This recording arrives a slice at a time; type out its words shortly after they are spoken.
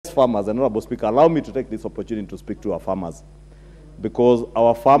farmers, and Honorable Speaker, allow me to take this opportunity to speak to our farmers. Because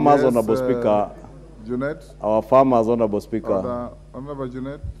our farmers, Honorable Speaker, Junet, our farmers, Honorable Speaker. Honorable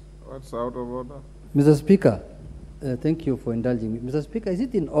Junet, what's out of order? Mr. Speaker, thank you for indulging me. Mr. Speaker, is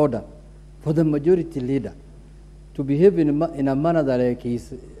it in order for the majority leader to behave in a manner that like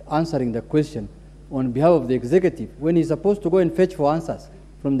he's answering the question on behalf of the executive when he's supposed to go and fetch for answers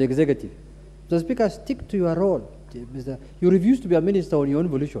from the executive? Mr. Speaker, stick to your role. You refuse to be a minister on your own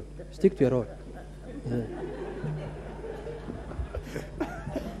volition. Stick to your role.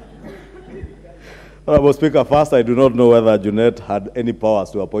 Honorable Speaker, first, I do not know whether Junet had any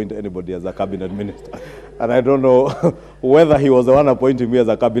powers to appoint anybody as a cabinet minister. And I don't know whether he was the one appointing me as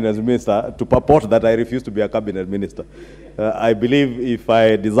a cabinet minister to purport that I refuse to be a cabinet minister. I believe if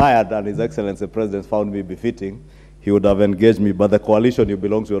I desired and His Excellency the President found me befitting, he would have engaged me. But the coalition you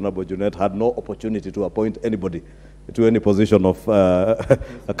belong to, Honorable Junet, had no opportunity to appoint anybody to any position of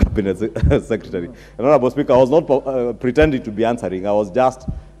a cabinet secretary. And Honorable Speaker, I was not pretending to be answering. I was just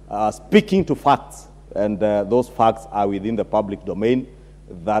speaking to facts. And those facts are within the public domain,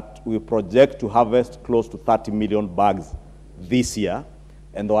 that we project to harvest close to 30 million bags this year,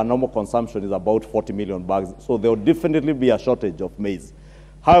 and our normal consumption is about 40 million bags. So there will definitely be a shortage of maize.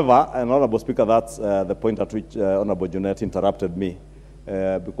 However, and Honorable Speaker, that's the point at which Honorable Junet interrupted me,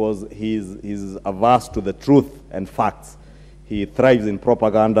 because he's averse to the truth and facts. He thrives in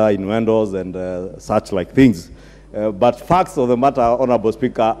propaganda, innuendos, and such like things. But facts of the matter, Honorable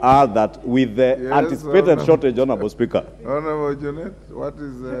Speaker, are that with the anticipated shortage, Honorable Speaker. Honorable Junet, what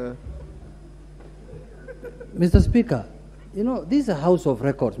is... Mr. Speaker, you know, this is a house of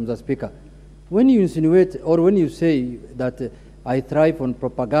records, Mr. Speaker. When you insinuate or when you say that I thrive on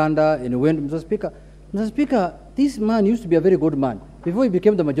propaganda and when, Mr. Speaker, this man used to be a very good man before he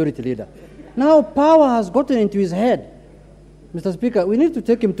became the majority leader. Now power has gotten into his head. Mr. Speaker, we need to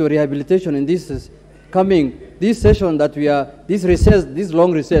take him to rehabilitation in this this session that we are, this recess, this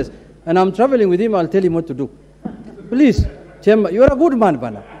long recess. And I'm traveling with him, I'll tell him what to do. Please, Chairman, you're a good man,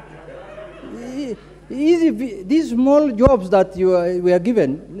 Bana. These small jobs that we are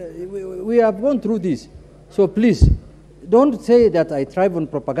given, we have gone through this. So please, don't say that I thrive on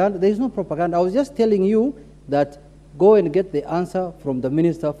propaganda. There is no propaganda. I was just telling you that go and get the answer from the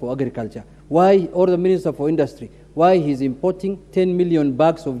Minister for Agriculture. Why, or the Minister for Industry, why he's importing 10 million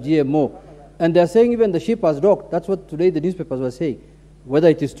bags of GMO. And they're saying even the ship has docked. That's what today the newspapers were saying. Whether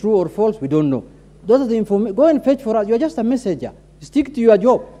it is true or false, we don't know. Those are the information. Go and fetch for us. You're just a messenger. Stick to your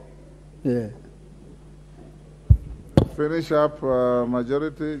job. Yeah. Finish up,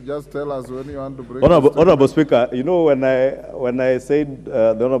 majority. Just tell us when you want to bring. Honorable Speaker, you know, when I said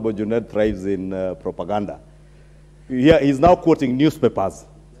the Honorable Junet thrives in propaganda, he's now quoting newspapers.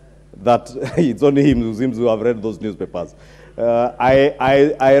 That it's only him who seems to have read those newspapers.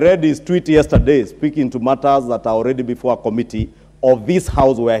 I read his tweet yesterday speaking to matters that are already before a committee of this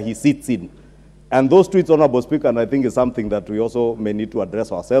House where he sits in. And those tweets, Honorable Speaker, and I think is something that we also may need to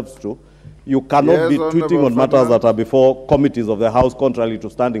address ourselves to. You cannot be tweeting on matters that are before committees of the House contrary to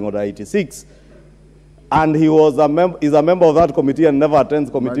Standing Order 86. And he was is a member of that committee and never attends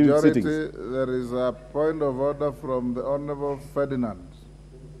committee sittings. There is a point of order from the Honorable Ferdinand.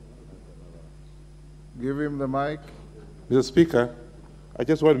 Give him the mic. Mr. Speaker, I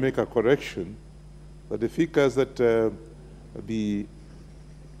just want to make a correction that the figures that the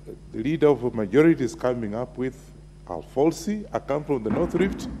leader of the majority is coming up with are falsy. I come from the North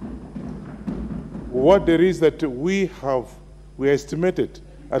Rift. What there is that we estimated,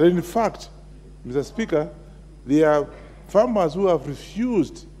 and in fact, Mr. Speaker, there are farmers who have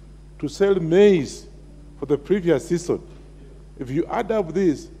refused to sell maize for the previous season. If you add up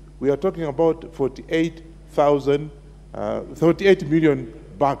this, we are talking about 38 million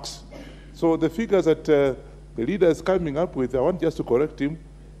bags. So the figures that the leader is coming up with, I want just to correct him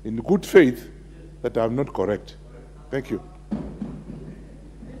in good faith that I'm not correct. Thank you.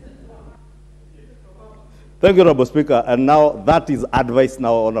 Thank you, Honorable Speaker. And now that is advice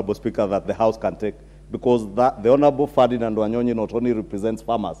now, Honorable Speaker, that the House can take, because the Honorable Ferdinand Wanyonyi not only represents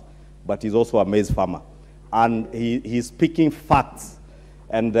farmers, but he's also a maize farmer. And he's speaking facts.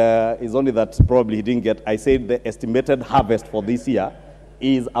 And it's only that probably he didn't get, I said the estimated harvest for this year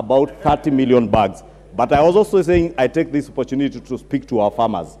is about 30 million bags. But I was also saying I take this opportunity to speak to our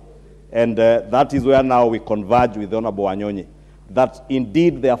farmers. And that is where now we converge with Honorable Wanyonyi, that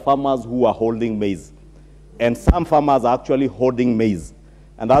indeed there are farmers who are holding maize. And some farmers are actually holding maize.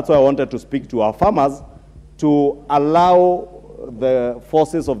 And that's why I wanted to speak to our farmers to allow the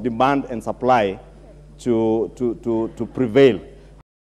forces of demand and supply to prevail.